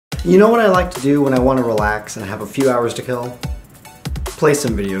You know what I like to do when I want to relax and have a few hours to kill? Play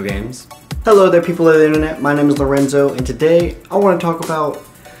some video games. Hello there people of the internet, my name is Lorenzo, and today I want to talk about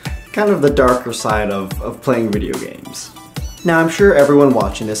kind of the darker side of playing video games. Now I'm sure everyone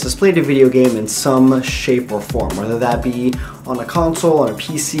watching this has played a video game in some shape or form, whether that be on a console, on a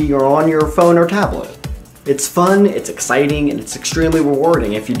PC, or on your phone or tablet. It's fun, it's exciting, and it's extremely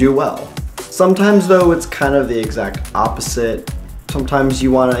rewarding if you do well. Sometimes though it's kind of the exact opposite. Sometimes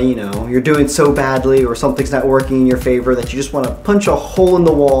you want to, you're doing so badly or something's not working in your favor that you just want to punch a hole in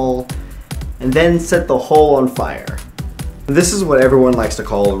the wall and then set the hole on fire. This is what everyone likes to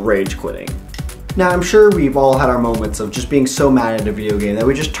call rage quitting. Now I'm sure we've all had our moments of just being so mad at a video game that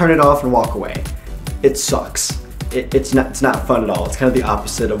we just turn it off and walk away. It sucks. It's not fun at all. It's kind of the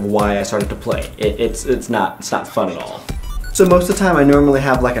opposite of why I started to play. It's not fun at all. So most of the time I normally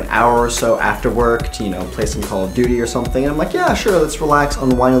have like an hour or so after work to, play some Call of Duty or something, and I'm like, yeah, sure, let's relax,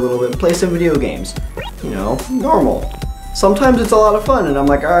 unwind a little bit, play some video games. Normal. Sometimes it's a lot of fun and I'm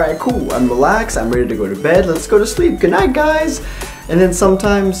like, alright, cool, I'm relaxed, I'm ready to go to bed, let's go to sleep, good night guys! And then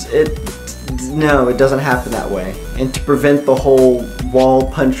sometimes it doesn't happen that way. And to prevent the whole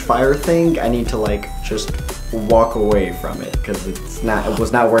wall punch fire thing, I need to just walk away from it, because it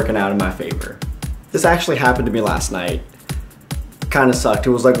was not working out in my favor. This actually happened to me last night. Kind of sucked.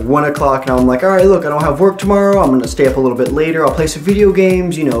 It was like 1 o'clock and I'm like, alright, look, I don't have work tomorrow, I'm gonna stay up a little bit later, I'll play some video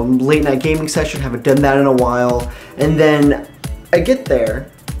games, late night gaming session, haven't done that in a while. And then I get there,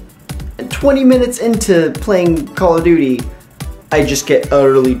 and 20 minutes into playing Call of Duty, I just get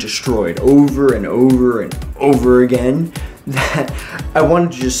utterly destroyed over and over and over again, that I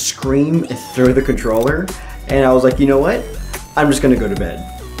wanted to just scream and throw the controller, and I was like, you know what? I'm just gonna go to bed.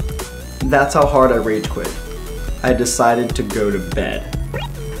 That's how hard I rage quit. I decided to go to bed.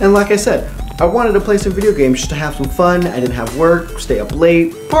 And like I said, I wanted to play some video games just to have some fun. I didn't have work, stay up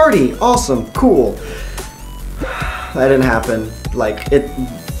late, party, awesome, cool. That didn't happen.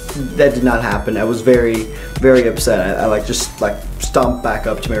 That did not happen. I was very, very upset. I just stomped back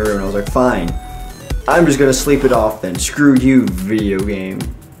up to my room and I was like, fine, I'm just gonna sleep it off then. Screw you, video game.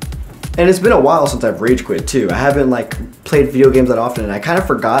 And it's been a while since I've rage quit too. I haven't played video games that often, and I kind of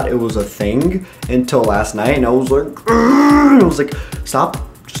forgot it was a thing until last night, and I was like, stop,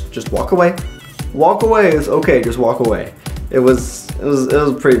 just walk away. Walk away, it's okay, just walk away. It was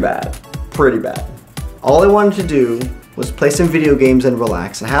pretty bad, pretty bad. All I wanted to do was play some video games and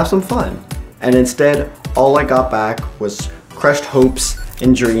relax and have some fun. And instead, all I got back was crushed hopes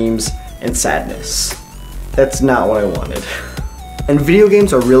and dreams and sadness. That's not what I wanted. And video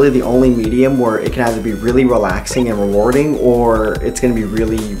games are really the only medium where it can either be really relaxing and rewarding, or it's going to be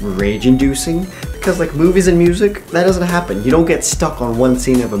really rage-inducing. Because movies and music, that doesn't happen. You don't get stuck on one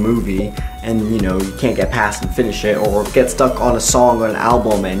scene of a movie and you can't get past and finish it, or get stuck on a song or an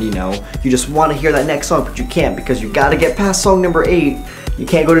album and you just want to hear that next song but you can't because you got to get past song number 8. You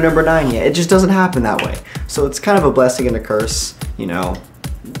can't go to number 9 yet. It just doesn't happen that way. So it's kind of a blessing and a curse,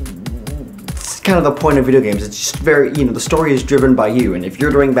 kind of the point of video games. It's just very, the story is driven by you, and if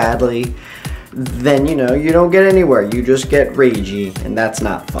you're doing badly, then you don't get anywhere. You just get ragey, and that's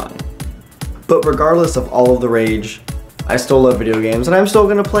not fun. But regardless of all of the rage, I still love video games, and I'm still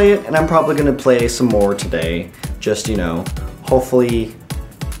gonna play it, and I'm probably gonna play some more today. Just, hopefully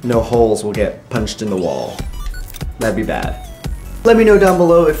no holes will get punched in the wall. That'd be bad. Let me know down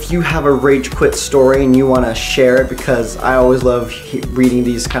below if you have a rage quit story and you want to share it, because I always love reading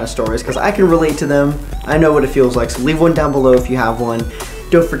these kind of stories because I can relate to them. I know what it feels like, so leave one down below if you have one.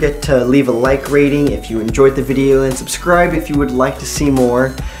 Don't forget to leave a like rating if you enjoyed the video, and subscribe if you would like to see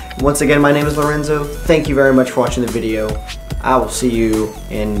more. Once again, my name is Lorenzo. Thank you very much for watching the video. I will see you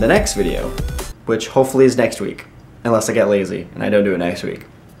in the next video, which hopefully is next week, unless I get lazy and I don't do it next week.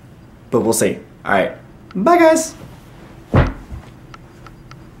 But we'll see. Alright, bye guys!